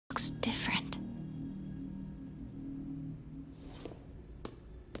looks different.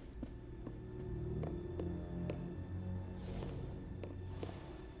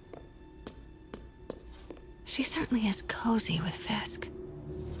 She certainly is cozy with Fisk.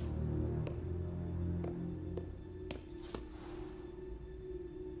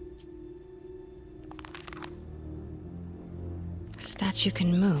 Statue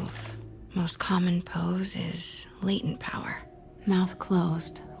can move. Most common pose is latent power. Mouth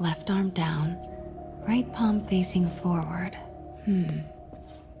closed, left arm down, right palm facing forward.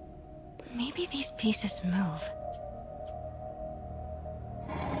 Maybe these pieces move.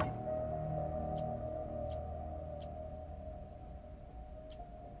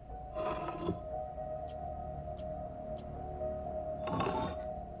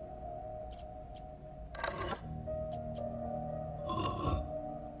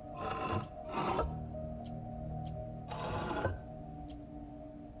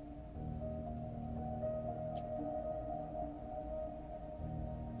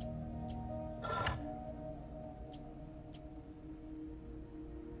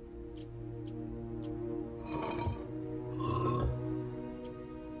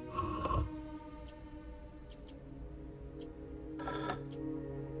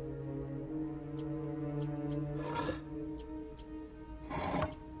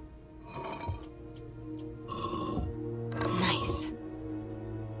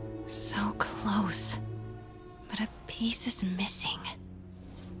 Piece is missing.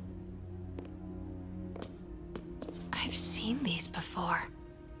 I've seen these before.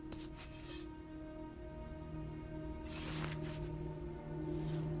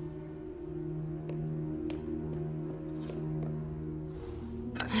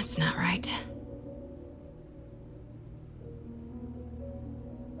 That's not right.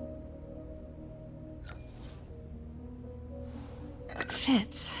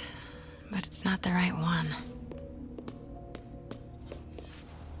 Fits, but it's not the right one.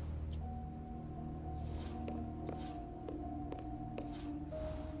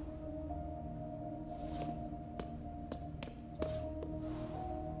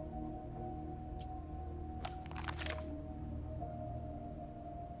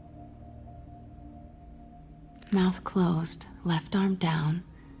 Mouth closed, left arm down,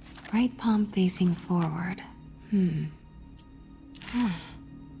 right palm facing forward.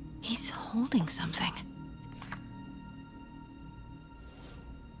 He's holding something.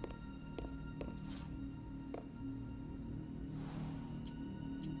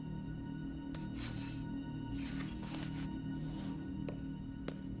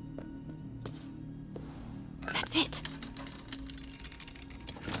 That's it.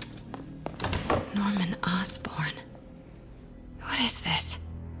 Norman Osborn. What is this?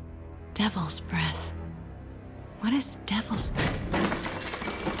 Devil's breath. What is devil's...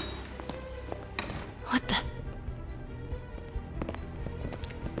 What the...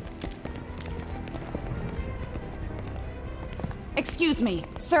 Excuse me,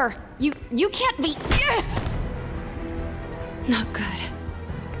 sir. You can't be... Not good.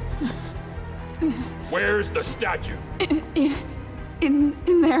 Where's the statue? In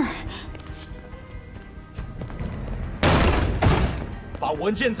there. 把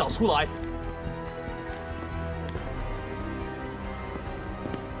文件找出来。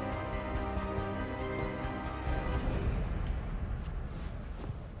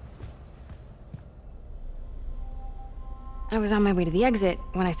I was on my way to the exit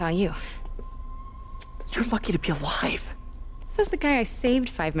when I saw you. You're lucky to be alive. Says the guy I saved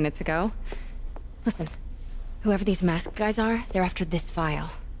 5 minutes ago. Listen, whoever these masked guys are, they're after this file.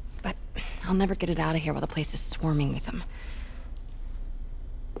 But I'll never get it out of here while the place is swarming with them.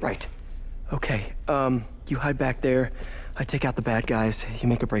 Right. Okay, you hide back there. I take out the bad guys. You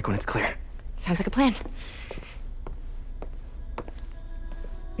make a break when it's clear. Sounds like a plan.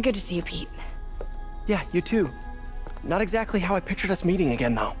 Good to see you, Pete. Yeah, you too. Not exactly how I pictured us meeting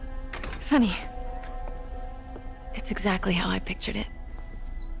again, though. Funny. It's exactly how I pictured it.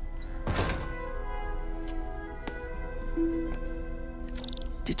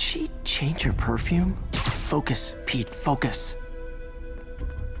 Did she change her perfume? Focus, Pete, focus.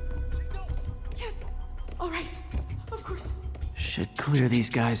 Yes. All right. Of course. Should clear these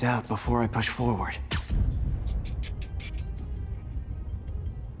guys out before I push forward.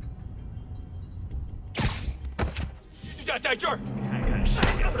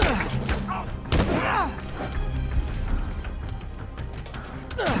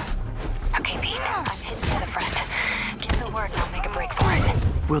 Okay, Pete, I'm heading to the front. Give the word and I'll make a break for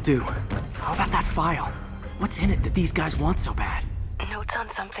it. Will do. How about that file? What's in it that these guys want so bad? Notes on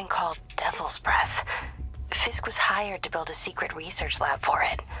something called Devil's Breath. Fisk was hired to build a secret research lab for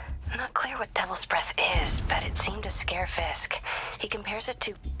it. Not clear what Devil's Breath is, but it seemed to scare Fisk. He compares it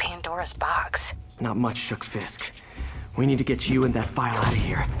to Pandora's box. Not much shook Fisk. We need to get you and that file out of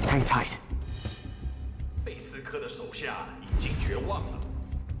here. Hang tight. 贝斯科的手下已经绝望了，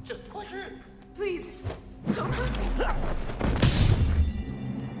这不是。Please, don't hurt me.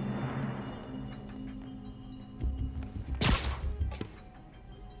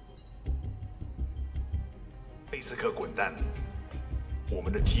 贝斯克滚蛋！我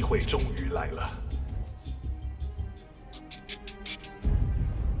们的机会终于来了。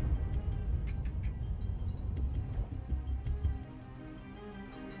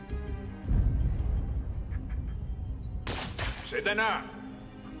谁在那儿？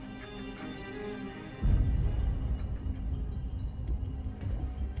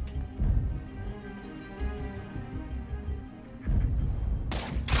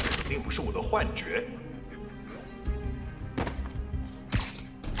肯定不是我的幻觉。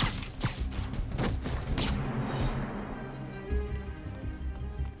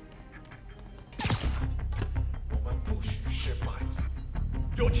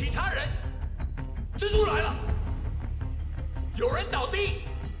 有其他人，蜘蛛来了，有人倒地，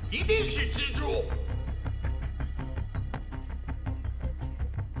一定是蜘蛛。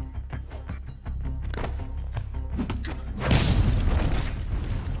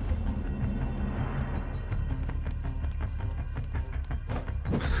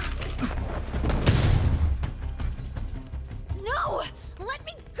No! Let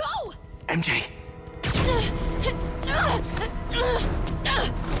me go! MJ.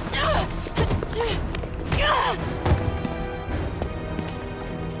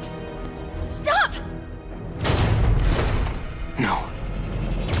 Stop! No.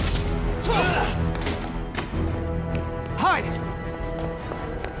 Hide!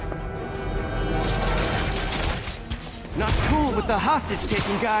 Not cool with the hostage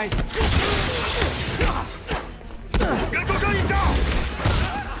taking, guys. 人头这一招！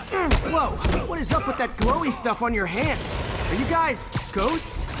 Whoa, what is up with that glowy stuff on your hand? Are you guys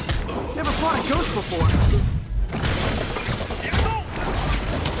ghosts? Never fought a ghost before. 别动！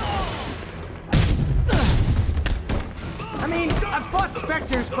 I mean, I've fought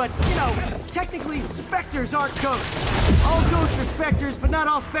specters, but, you know, technically specters aren't ghosts. All ghosts are specters, but not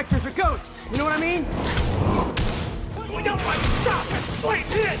all specters are ghosts. You know what I mean? 我要把你炸成碎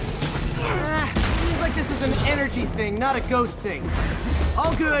片！ Seems like this is an energy thing, not a ghost thing.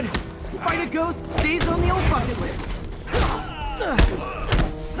 All good. Fight a ghost stays on the old bucket list.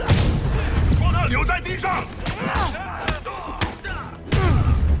 把他留在地上！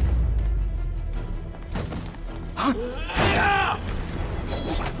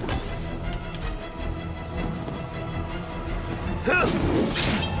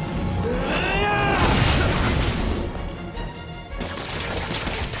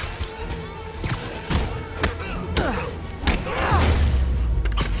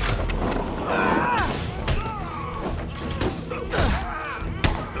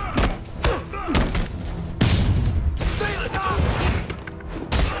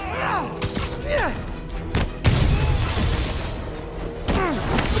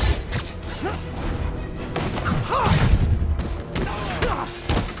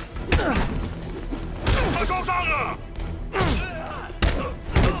 他高尚了！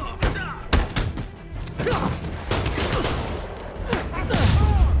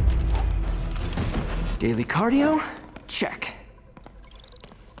 Daily cardio? Check.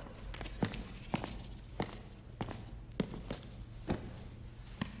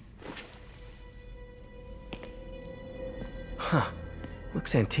 Huh.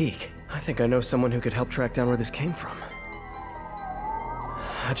 Looks antique. I think I know someone who could help track down where this came from.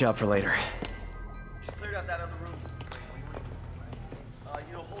 A job for later. Cleared out that other room.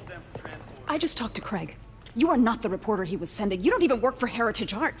 You'll hold them for transport. I just talked to Craig. You are not the reporter he was sending. You don't even work for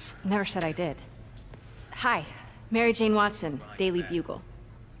Heritage Arts. Never said I did. Hi, Mary Jane Watson, Daily Bugle.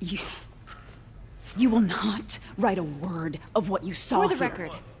 You will not write a word of what you saw For the here.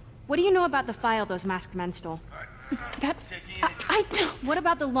 record, what do you know about the file those masked men stole? That... I don't... What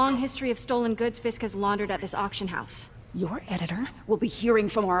about the long history of stolen goods Fisk has laundered at this auction house? Your editor will be hearing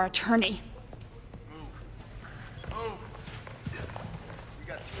from our attorney. Move. We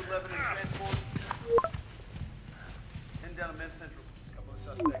got 211 in transport. Heading down to Men's Central. A couple of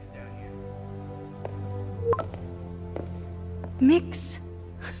suspects down here. Mix?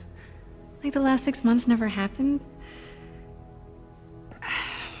 Like the last 6 months never happened?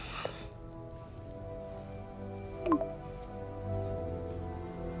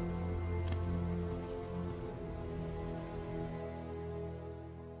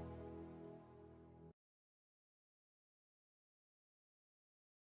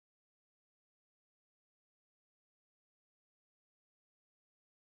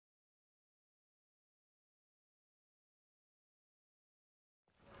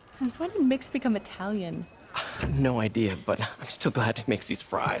 Since when did Mix become Italian? No idea, but I'm still glad he makes these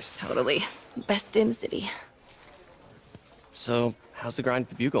fries. Totally. Best in the city. So, how's the grind at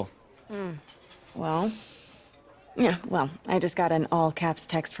the Bugle? Well, I just got an all-caps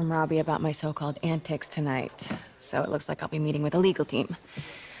text from Robbie about my so-called antics tonight. So it looks like I'll be meeting with the legal team.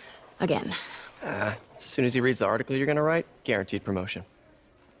 Again. As soon as he reads the article you're gonna write, guaranteed promotion.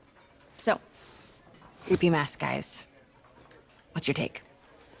 So, creepy mask guys. What's your take?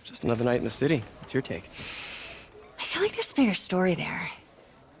 Just another night in the city. What's your take? I feel like there's a bigger story there.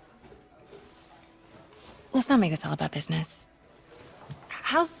 Let's not make this all about business.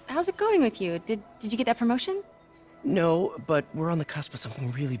 How's it going with you? Did you get that promotion? No, but we're on the cusp of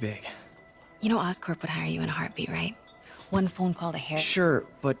something really big. You know Oscorp would hire you in a heartbeat, right? One phone call to Harry. Sure,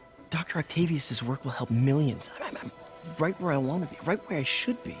 but Dr. Octavius's work will help millions. I'm right where I want to be, right where I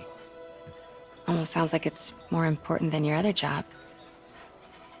should be. Almost sounds like it's more important than your other job.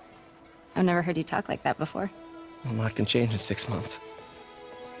 I've never heard you talk like that before. A lot can change in 6 months.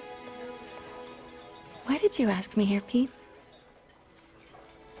 Why did you ask me here, Pete?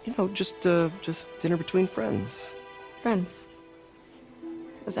 You know, just dinner between friends. Friends.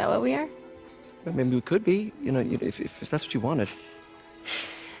 Is that what we are? Maybe we could be, you know, if that's what you wanted.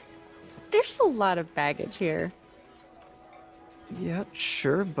 There's a lot of baggage here. Yeah,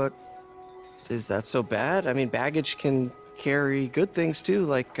 sure, but is that so bad? I mean, baggage can carry good things too,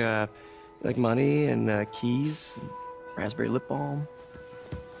 like money and keys, and raspberry lip balm.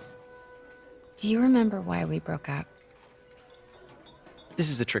 Do you remember why we broke up? This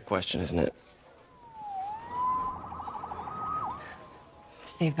is a trick question, isn't it?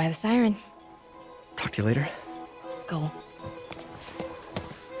 Saved by the siren. Talk to you later. Go.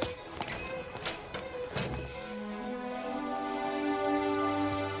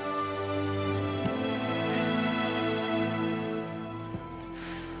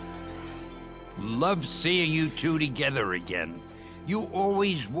 Love seeing you two together again. You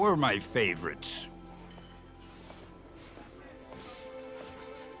always were my favorites.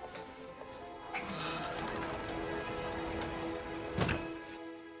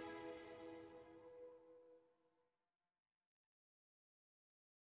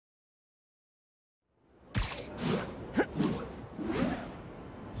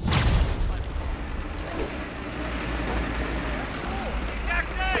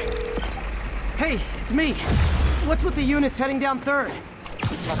 Hey, it's me. What's with the units heading down 3rd?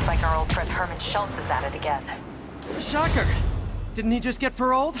 Looks like our old friend Herman Schultz is at it again. Shocker. Didn't he just get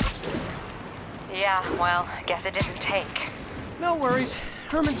paroled? Yeah, well, guess it didn't take. No worries.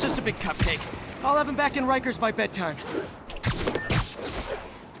 Herman's just a big cupcake. I'll have him back in Rikers by bedtime.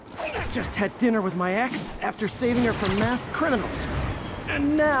 Just had dinner with my ex after saving her from masked criminals.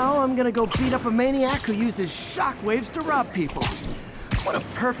 And now I'm gonna go beat up a maniac who uses shockwaves to rob people. What a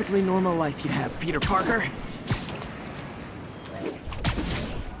perfectly normal life you have, Peter Parker.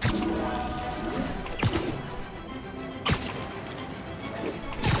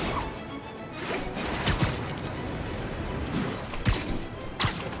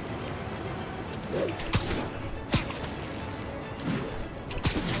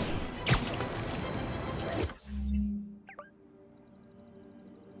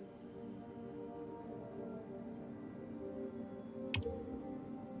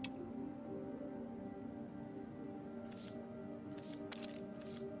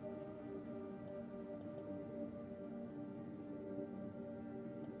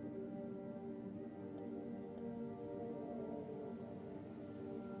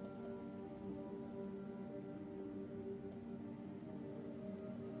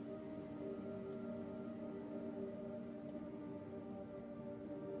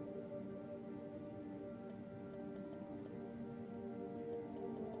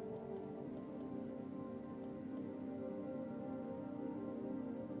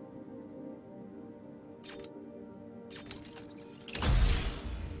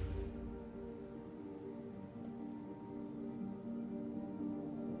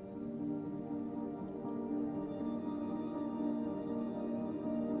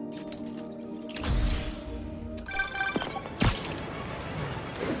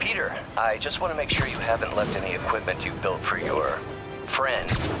 I just want to make sure you haven't left any equipment you built for your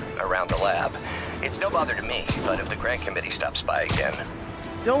friend around the lab. It's no bother to me, but if the grant committee stops by again...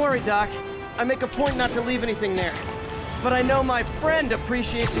 Don't worry, Doc. I make a point not to leave anything there. But I know my friend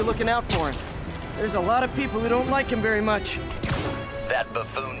appreciates you looking out for him. There's a lot of people who don't like him very much. That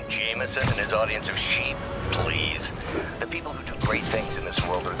buffoon Jameson and his audience of sheep? Please. The people who do great things in this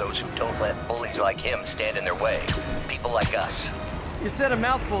world are those who don't let bullies like him stand in their way. People like us. You said a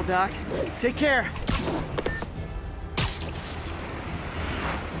mouthful, Doc. Take care.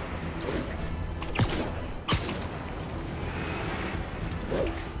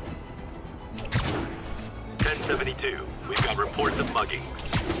 72. We've got reports of mugging.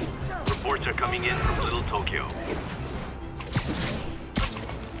 Reports are coming in from Little Tokyo.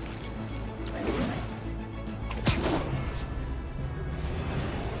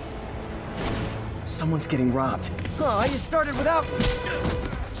 Someone's getting robbed. Oh, you started without...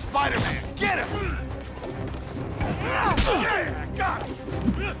 Spider-Man, get him! Yeah, got him!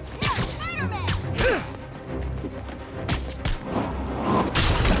 Spider-Man!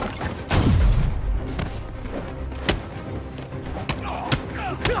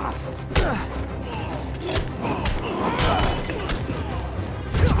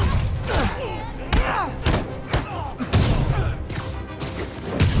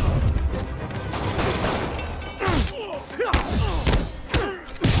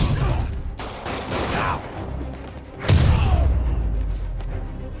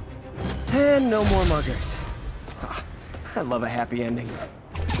 And no more muggers. Ah, I love a happy ending.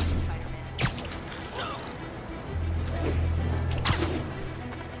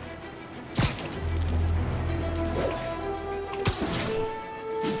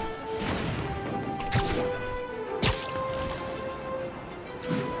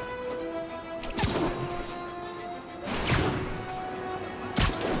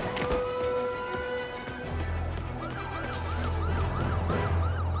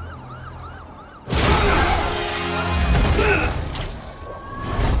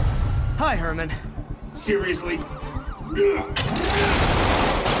 Hi, Herman. Seriously? Give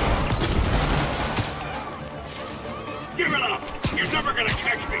it up! You're never gonna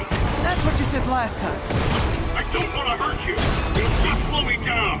catch me! That's what you said last time. I don't want to hurt you! You'll just slow me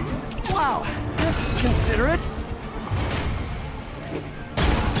down! Wow, that's considerate.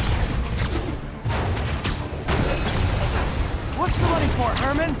 What's the money for,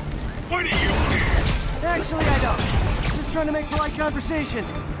 Herman? Why do you care? Actually, I don't. Just trying to make polite conversation.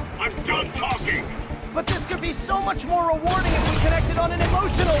 I'm done talking! But this could be so much more rewarding if we connected on an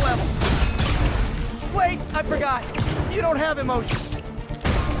emotional level. Wait, I forgot. You don't have emotions.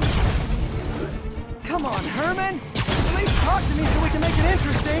 Come on, Herman. At least talk to me so we can make it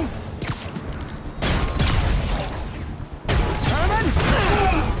interesting. Herman?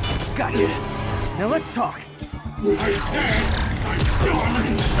 Gotcha. Now let's talk. I said I'm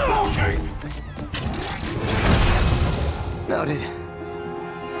done talking! Noted.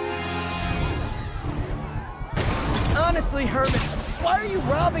 Honestly, Herman, why are you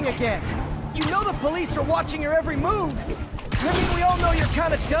robbing again? You know the police are watching your every move. I mean, we all know you're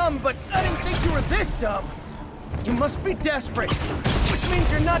kind of dumb, but I didn't think you were this dumb. You must be desperate, which means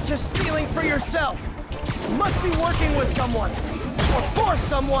you're not just stealing for yourself. You must be working with someone, or for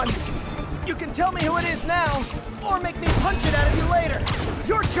someone. You can tell me who it is now, or make me punch it out of you later.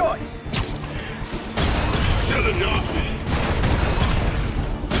 Your choice. Said enough!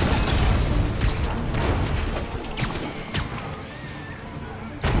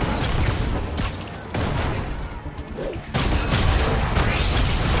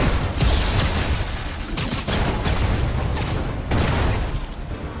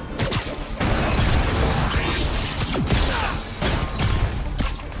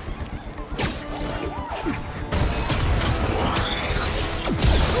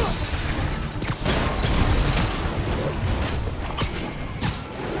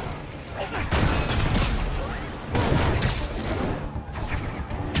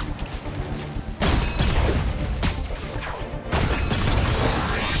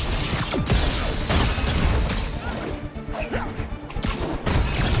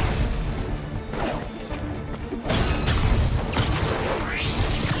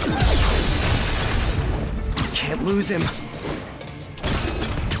 Can't lose him.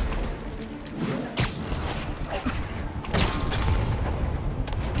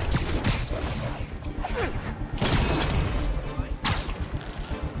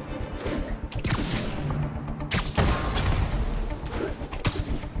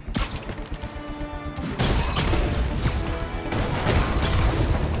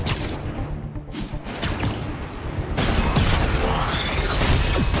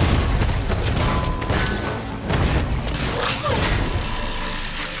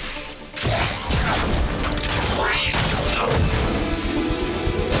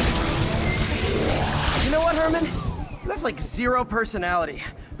 Like zero personality,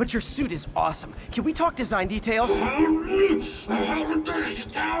 but your suit is awesome. Can we talk design details?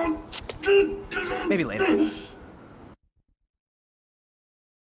 Maybe later.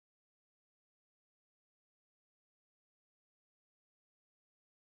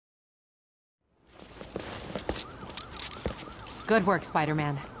 Good work,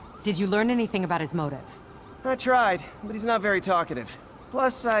 Spider-Man. Did you learn anything about his motive? I tried, but he's not very talkative.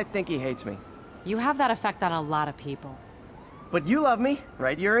 Plus, I think he hates me. You have that effect on a lot of people. But you love me,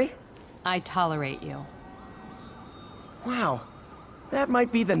 right, Yuri? I tolerate you. Wow. That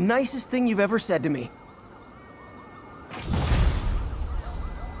might be the nicest thing you've ever said to me.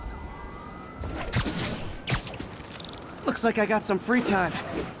 Looks like I got some free time.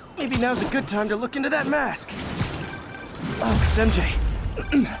 Maybe now's a good time to look into that mask. Oh, it's MJ.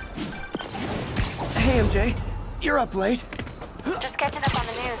 Hey, MJ. You're up late. Just catching up on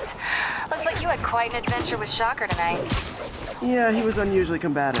the news. Looks like you had quite an adventure with Shocker tonight. Yeah, he was unusually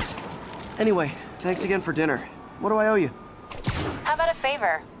combative. Anyway, thanks again for dinner. What do I owe you? How about a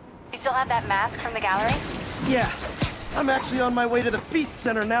favor? You still have that mask from the gallery? Yeah. I'm actually on my way to the Feast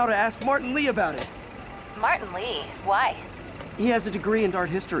Center now to ask Martin Lee about it. Martin Lee? Why? He has a degree in art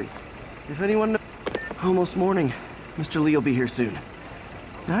history. If anyone knows... Almost morning. Mr. Lee will be here soon.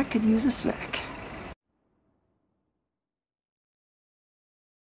 I could use a snack.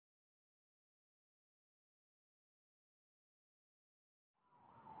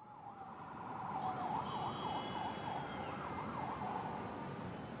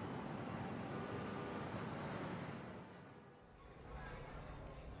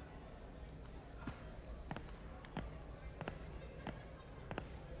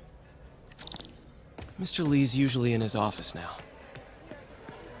 Mr. Lee's usually in his office now.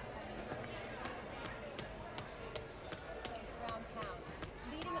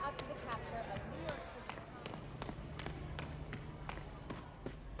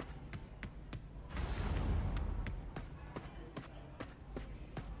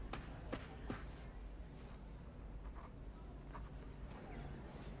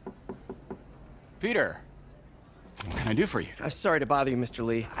 Peter, what can I do for you? I'm sorry to bother you, Mr.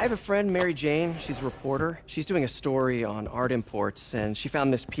 Lee. I have a friend, Mary Jane. She's a reporter. She's doing a story on art imports, and she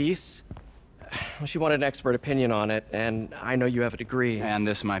found this piece. Well, she wanted an expert opinion on it, and I know you have a degree. And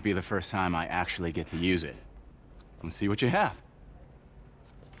this might be the first time I actually get to use it. Let's see what you have.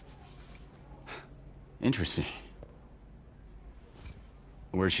 Interesting.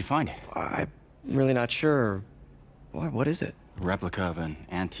 Where did she find it? I'm really not sure. What is it? A replica of an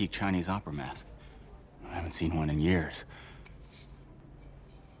antique Chinese opera mask. I haven't seen one in years.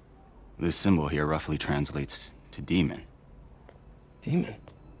 This symbol here roughly translates to demon. Demon?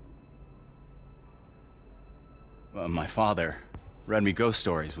 Well, my father read me ghost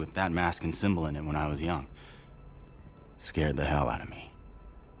stories with that mask and symbol in it when I was young. Scared the hell out of me.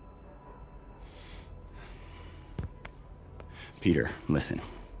 Peter, listen.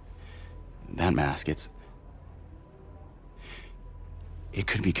 That mask, it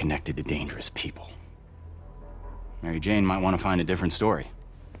could be connected to dangerous people. Mary Jane might want to find a different story.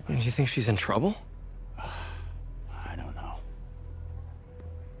 Do you think she's in trouble? I don't know.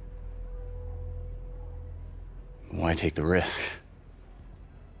 Why take the risk?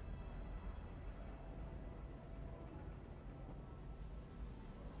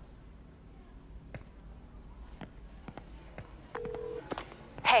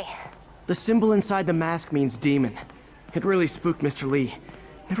 Hey. The symbol inside the mask means demon. It really spooked Mr. Lee.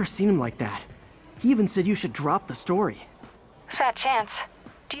 Never seen him like that. He even said you should drop the story. Fat chance.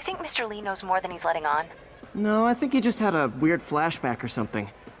 Do you think Mr. Lee knows more than he's letting on? No, I think he just had a weird flashback or something.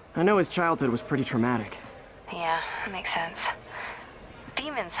 I know his childhood was pretty traumatic. Yeah, that makes sense.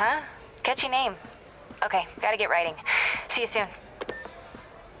 Demons, huh? Catchy name. Okay, gotta get writing. See you soon.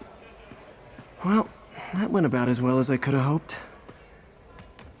 Well, that went about as well as I could have hoped.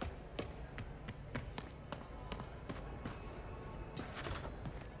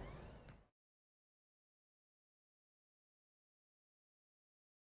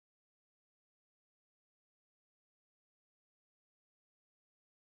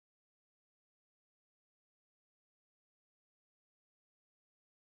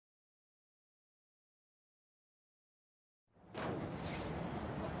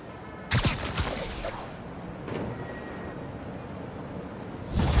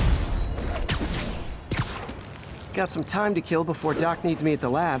 Got some time to kill before Doc needs me at the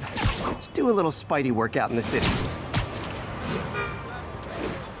lab. Let's do a little Spidey workout in the city.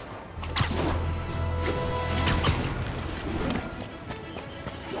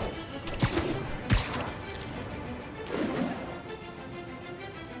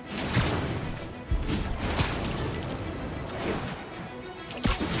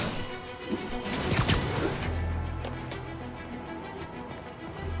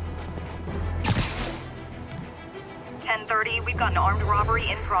 We've got an armed robbery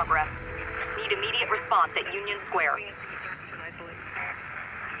in progress. Need immediate response at Union Square.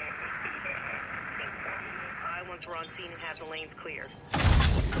 Once we're on scene and have the lanes clear.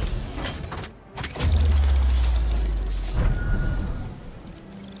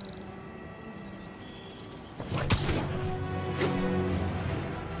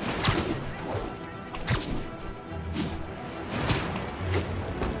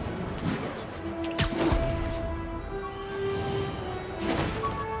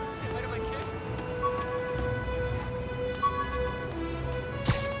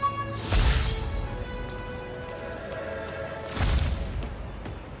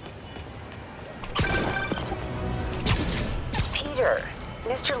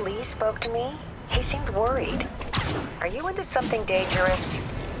 Mr. Lee spoke to me, he seemed worried. Are you into something dangerous?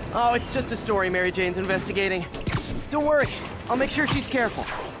 Oh, it's just a story Mary Jane's investigating. Don't worry, I'll make sure she's careful.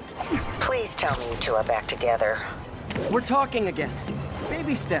 Please tell me you two are back together. We're talking again.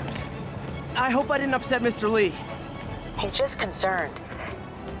 Baby steps. I hope I didn't upset Mr. Lee. He's just concerned.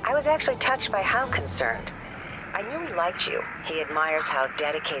 I was actually touched by how concerned. I knew he liked you. He admires how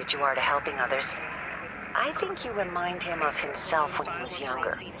dedicated you are to helping others. I think you remind him of himself when he was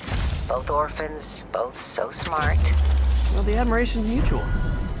younger. Both orphans, both so smart. Well, the admiration's mutual.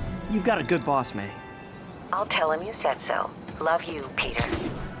 You've got a good boss, May. I'll tell him you said so. Love you, Peter.